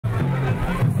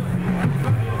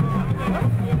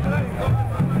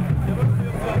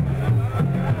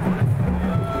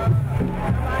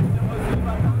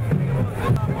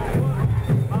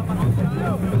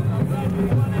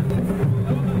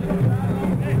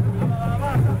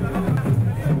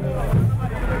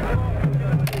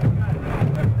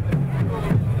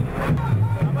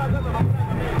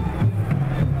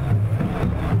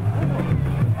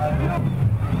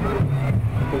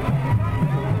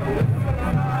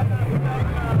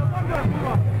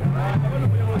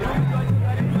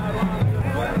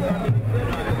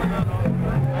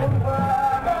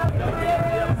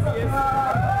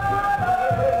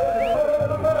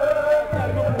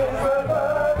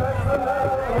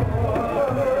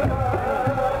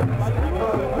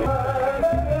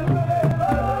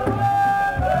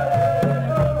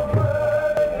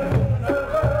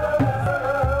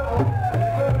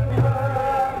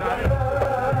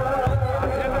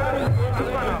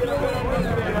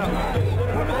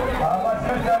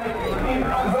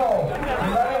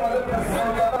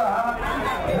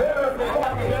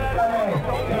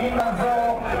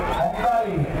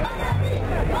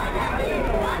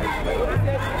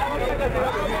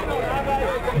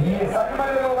Yes, hanyuma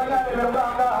rero banyarebe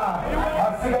Rwanda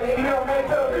hasigaye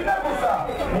ibirometero bine gusa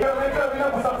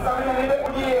gusa ninde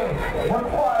ugiye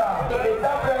gutwara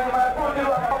etape ya nyuma ya Tour du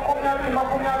Rwanda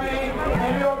 2020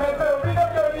 ibirometero bine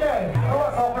byonyine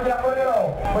rwose kugira ngo rero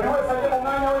buri wese ajye mu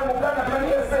mwanya we mu bwanya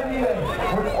tumenye ese ninde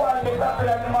gutwara etape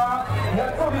ya nyuma ya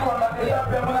Tour du Rwanda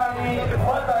etape ya munani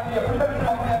twatangiye ku itariki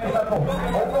 23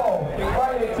 ubwo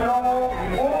twayirekeramo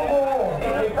ubu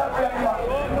etape ya nyuma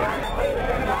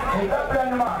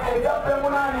etape ya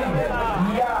munani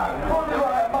ya Tour du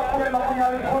Rwanda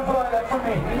 2020 ku nshuro ya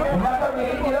 10 na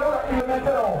kabiri irabura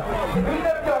kilometero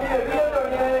bine byonyine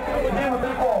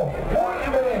byibutse ko uri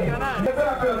imbere ndetse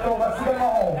na peloton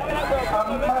basigamaho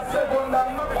amasegonda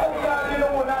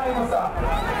 28 gusa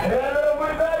rero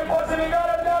muri tayari kosi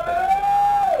n'igare rya mbere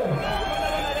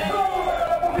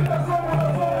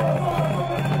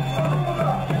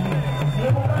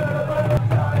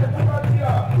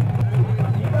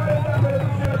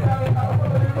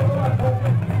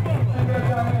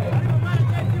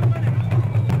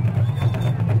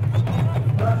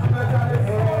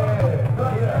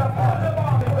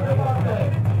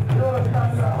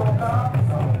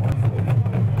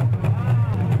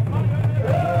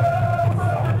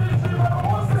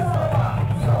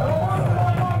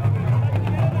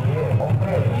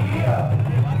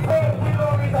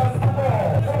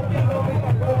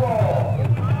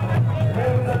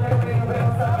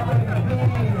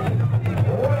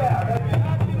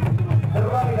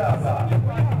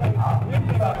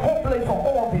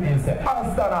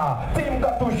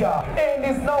and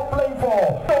is now playing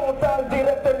for Total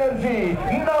Direct Energy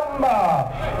number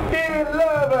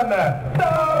 11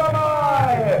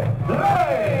 Taramai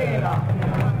Lane.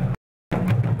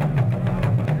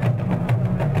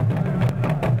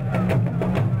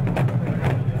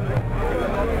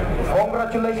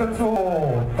 Congratulations to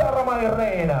Taramai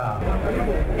Reina.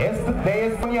 Yes, the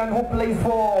Estonian who plays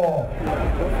for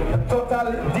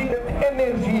Total Direct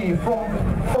Energy from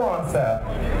France.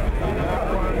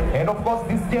 And of course,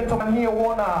 this gentleman here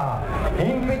won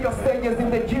in major stages in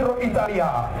the Giro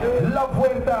Italia, La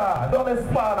Vuelta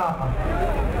d'Espana,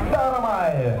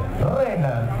 Taramai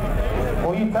Reina.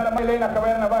 Taramai Reina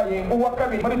kaberna baye uwa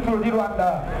kabiri muri Tour du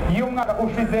Rwanda y'umwaka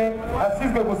ushize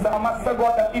asizwe gusa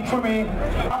amasegonda 10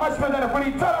 amashimwe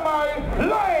kuri Taramai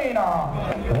Reina.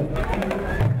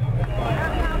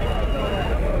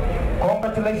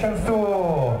 Congratulations to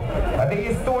the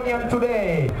Estonian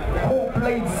today who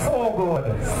played so good,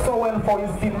 so well for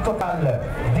his team Total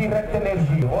Direct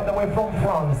Energy all the way from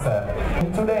France.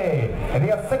 Today, they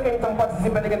are second time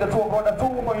participating in the Tour of Rwanda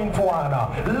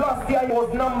 2.1. Last year he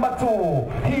was number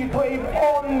 2. He played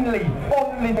only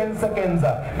 10 seconds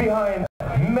behind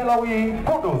Melawi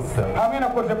Kudus. Amina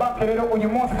koje banke rero uyu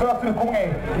munsi turi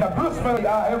kumwe na Bruce Melawi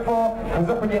AFO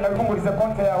uza kugenda bikunguriza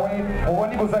konti yawe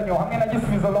ubone inguzanyo hamwe na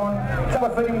Gisubizo loan cyangwa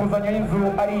se inguzanyo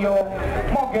y'inzu ariyo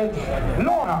mortgage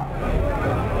loan.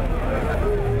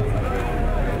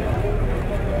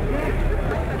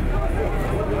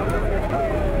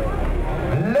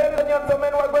 Ladies and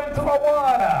gentlemen, we're going to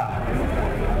award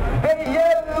the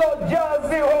yellow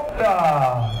jersey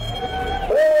holder.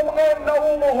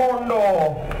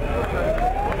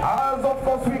 As of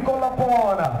course we call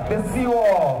upon the CEO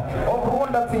of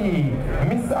Rwanda Tea,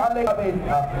 Ms. Alexabeth,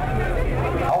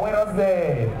 whereas the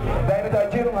Director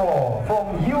General from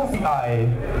UCI,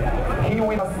 here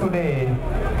with us today,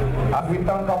 as we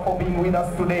thank her for being with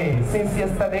us today, since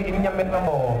yesterday in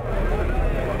Nyamenamo.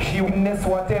 She witnessed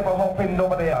whatever happened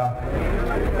over there.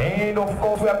 And of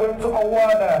course we are going to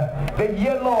award the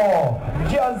yellow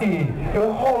jersey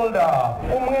holder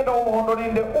umwenda w'umuhondo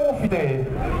ninde ufite.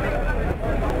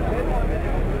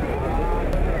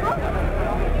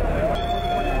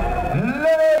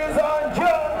 Ladies and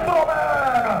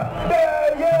gentlemen, the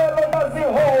yellow jersey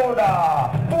holder,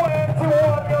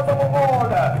 21 years of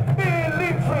old,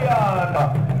 Eritrean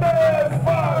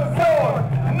Tesfazion.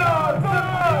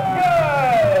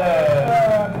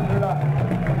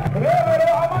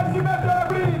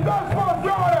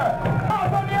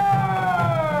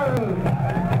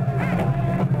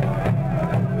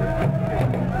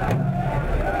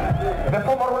 The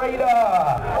former rider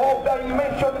of the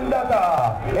mentioned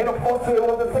data, and of course it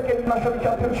was the second national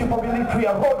championship of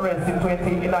Eritrea road race in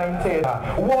 2019.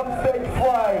 Won stage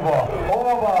 5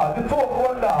 over the Tour of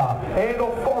Rwanda, and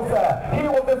of course he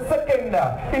was the second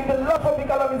in the last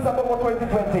tropical in Summer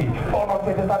 2020 on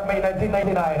 23rd May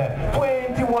 1999.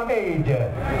 21 age,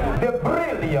 the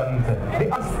brilliant, the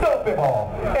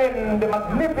unstoppable, and the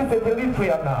magnificent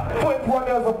Eritrean, 21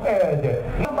 years of age,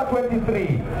 number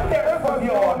 23,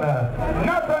 Tesfazion.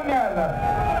 Nathaniel.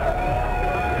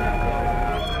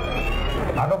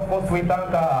 And of course, we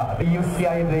thank the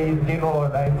UCI, the General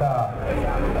Director,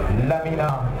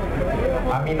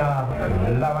 Amina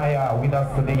Lamaya with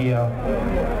us today,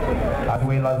 as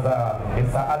well as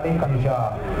Mr. Ali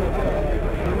Kanja.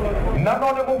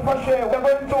 Nanone mufashe, we're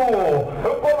going to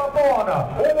Bolaton,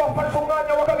 Uwafashe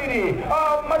umwanya wa kabiri,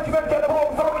 Machibete de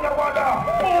Tour du Rwanda.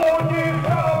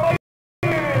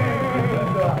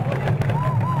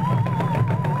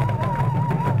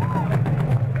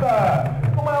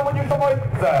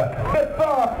 The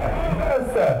third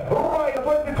is Rwanda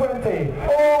 2020,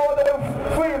 all the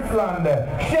Friesland,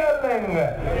 Schelling,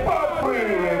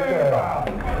 Patrick.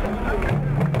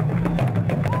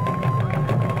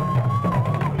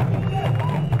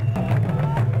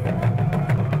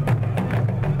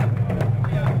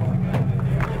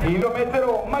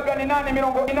 Kilometero magana inani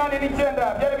mirongo inani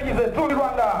n'icyenda byari bigize Tour du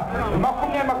Rwanda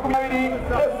 2020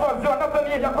 Tesfazion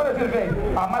Nathalie yakoresheje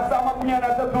amasaha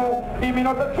 23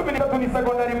 iminota 13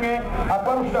 n'isegonda rimwe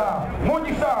akarusha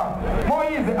Mugisha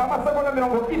Moise amasegonda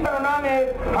 58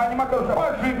 hanyuma akarusha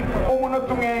Patrick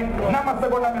umunota umwe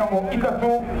n'amasegonda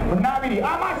 32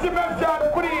 amashyi menshi cyane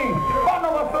kuri bano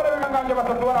basore b'inganje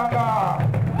batatu baranga.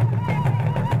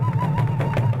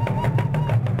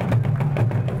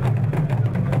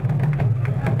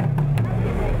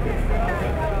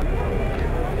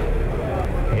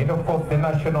 Of course, the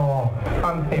national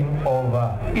anthem of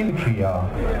Eritrea.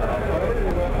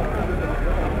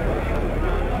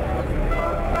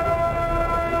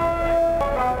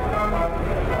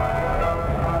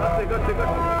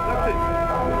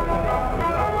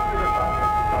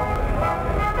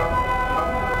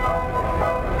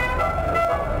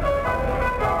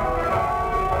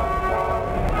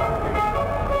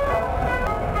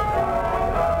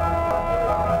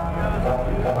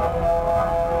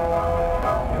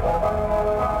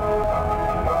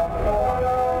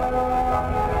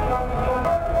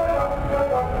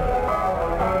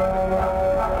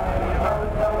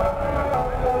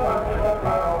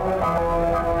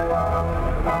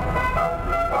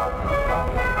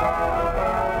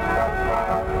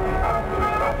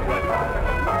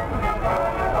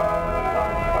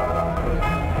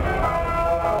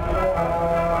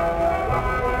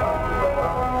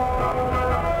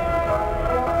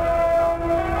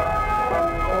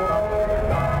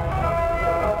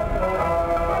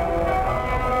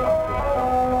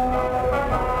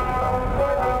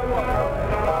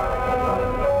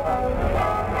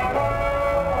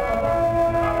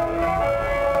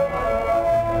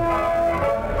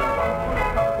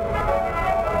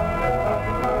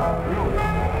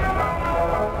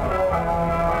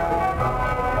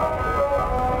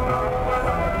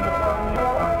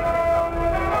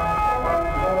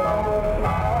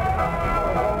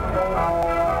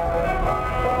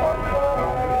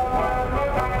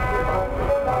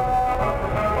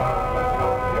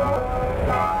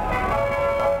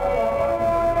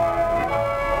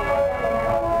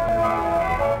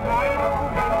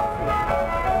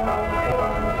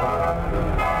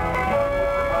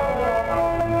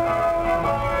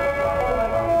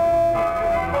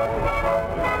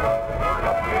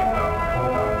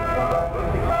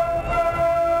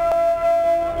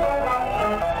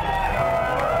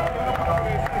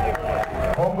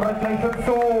 Congratulations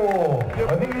to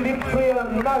the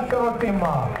Eritrean national team,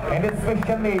 and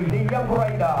especially the young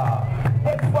rider,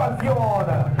 Tesfazion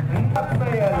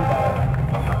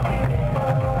Nathalie.